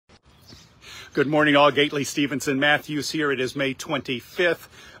Good morning, all. Gately, Stevenson, Matthews here. It is May 25th.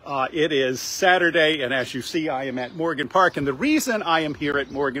 It is Saturday, and as you see, I am at Morgan Park. And the reason I am here at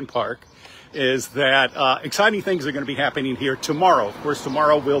Morgan Park is that exciting things are going to be happening here tomorrow. Of course,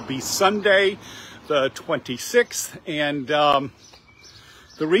 tomorrow will be Sunday, the 26th. And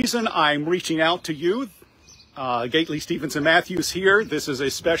the reason I'm reaching out to you, Gately, Stevenson, Matthews here. This is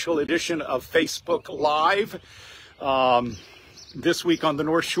a special edition of Facebook Live. This week on the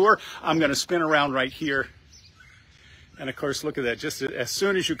North Shore, I'm going to spin around right here. And of course, look at that. Just as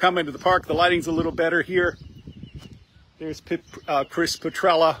soon as you come into the park, the lighting's a little better here. There's Chris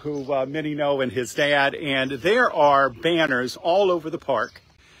Petrella, who many know, and his dad. And there are banners all over the park.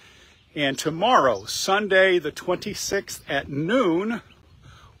 And tomorrow, Sunday, the 26th at noon,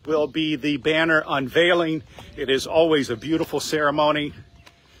 will be the banner unveiling. It is always a beautiful ceremony.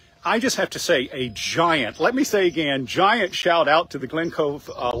 I just have to say a giant, let me say again, giant shout out to the Glen Cove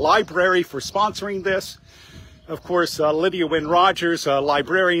Library for sponsoring this. Of course, Lydia Wynn Rogers,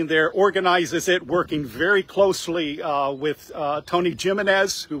 librarian there, organizes it, working very closely with Tony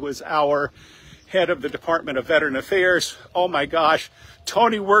Jimenez, who was our head of the Department of Veteran Affairs. Oh my gosh,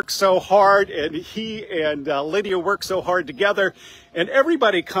 Tony works so hard, and he and Lydia work so hard together, and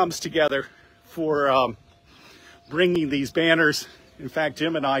everybody comes together for bringing these banners. In fact,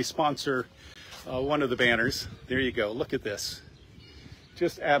 Jim and I sponsor one of the banners. There you go. Look at this.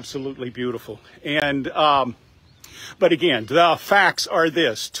 Just absolutely beautiful. And, but again, the facts are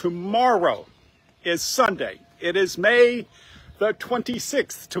this. Tomorrow is Sunday. It is May the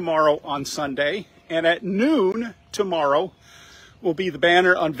 26th tomorrow on Sunday. And at noon tomorrow will be the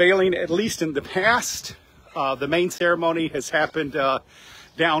banner unveiling, at least in the past. The main ceremony has happened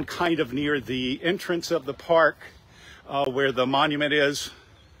down kind of near the entrance of the park, where the monument is.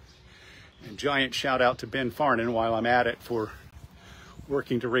 And giant shout out to Ben Farnan while I'm at it for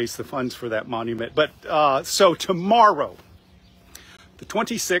working to raise the funds for that monument. But so tomorrow, the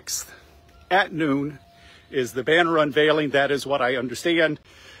 26th at noon, is the banner unveiling. That is what I understand.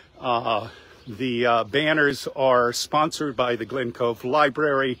 The banners are sponsored by the Glen Cove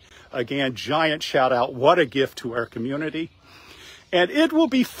Library. Again, giant shout out. What a gift to our community. And it will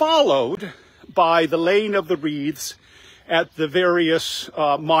be followed by the laying of the wreaths at the various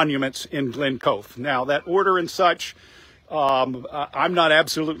monuments in Glen Cove. Now, that order and such, I'm not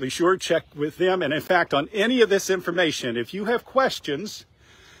absolutely sure. Check with them. And in fact, on any of this information, if you have questions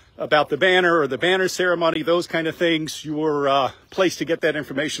about the banner or the banner ceremony, those kind of things, your place to get that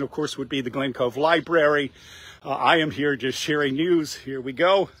information, of course, would be the Glen Cove Library. I am here just sharing news. Here we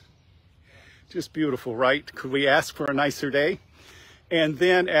go. Just beautiful, right? Could we ask for a nicer day? And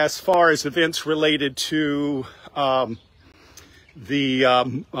then as far as events related to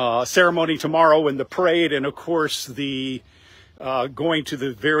the ceremony tomorrow and the parade, and of course the going to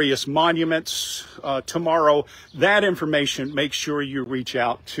the various monuments tomorrow, that information, make sure you reach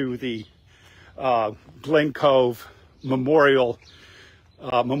out to the Glen Cove Memorial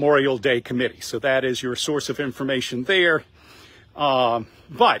Day Committee. So that is your source of information there.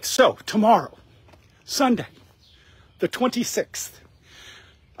 But so tomorrow, Sunday, the 26th,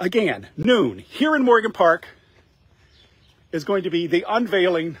 again, noon, here in Morgan Park, is going to be the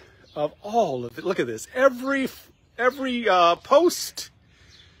unveiling of all of it. Look at this. Every post,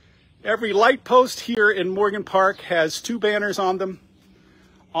 every light post here in Morgan Park has two banners on them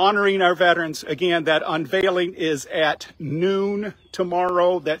honoring our veterans. Again, that unveiling is at noon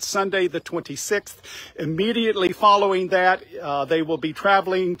tomorrow. That's Sunday, the 26th. Immediately following that, they will be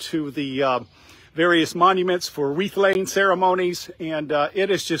traveling to the various monuments for wreath laying ceremonies, and it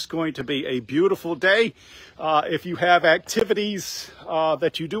is just going to be a beautiful day. If you have activities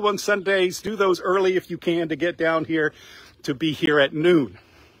that you do on Sundays, do those early if you can to get down here to be here at noon.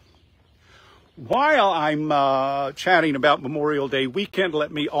 While I'm chatting about Memorial Day weekend,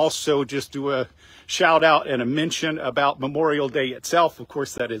 let me also just do a shout out and a mention about Memorial Day itself. Of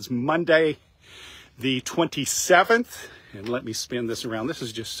course, that is Monday, the 27th. And let me spin this around. This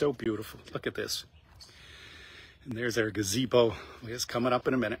is just so beautiful. Look at this. And there's our gazebo. It's coming up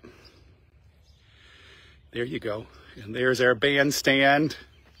in a minute. There you go. And there's our bandstand.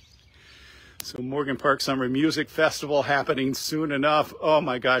 So Morgan Park Summer Music Festival happening soon enough. Oh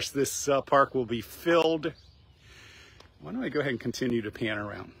my gosh, this park will be filled. Why don't I go ahead and continue to pan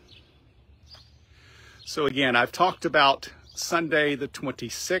around? So again, I've talked about Sunday the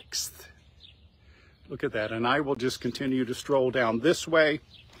 26th. Look at that. And I will just continue to stroll down this way.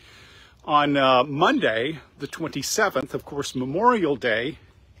 On Monday, the 27th, of course, Memorial Day,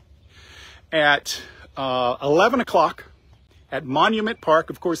 at 11 o'clock at Monument Park.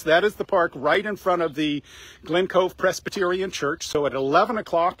 Of course, that is the park right in front of the Glen Cove Presbyterian Church. So at 11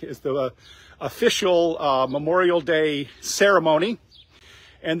 o'clock is the official Memorial Day ceremony.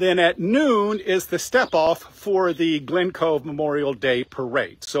 And then at noon is the step-off for the Glen Cove Memorial Day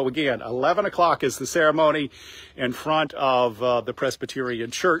Parade. So again, 11 o'clock is the ceremony in front of the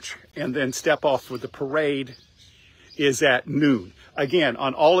Presbyterian Church, and then step-off for the parade is at noon. Again,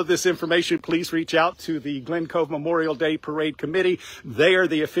 on all of this information, please reach out to the Glen Cove Memorial Day Parade Committee. They are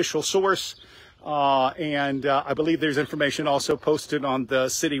the official source. I believe there's information also posted on the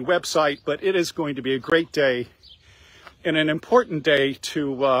city website, but it is going to be a great day and an important day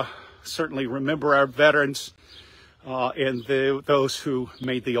to certainly remember our veterans and those who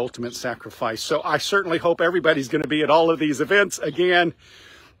made the ultimate sacrifice. So I certainly hope everybody's going to be at all of these events. Again,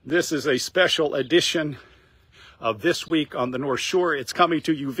 this is a special edition of This Week on the North Shore. It's coming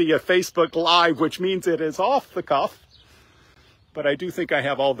to you via Facebook Live, which means it is off the cuff. But I do think I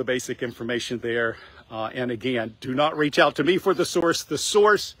have all the basic information there. And again, do not reach out to me for the source. The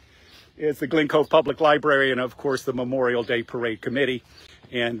source is the Glen Cove Public Library and, of course, the Memorial Day Parade Committee.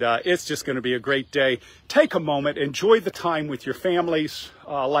 And it's just going to be a great day. Take a moment, enjoy the time with your families.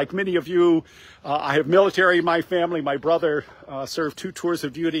 Like many of you, I have military in my family. My brother served 2 tours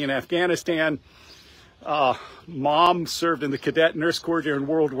of duty in Afghanistan. Mom served in the Cadet Nurse Corps during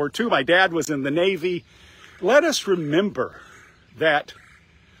World War II. My dad was in the Navy. Let us remember that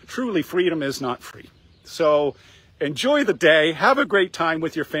truly freedom is not free. So enjoy the day, have a great time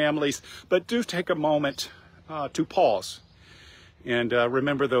with your families, but do take a moment to pause and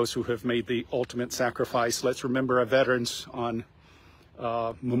remember those who have made the ultimate sacrifice. Let's remember our veterans on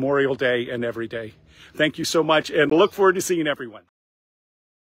Memorial Day and every day. Thank you so much, and look forward to seeing everyone.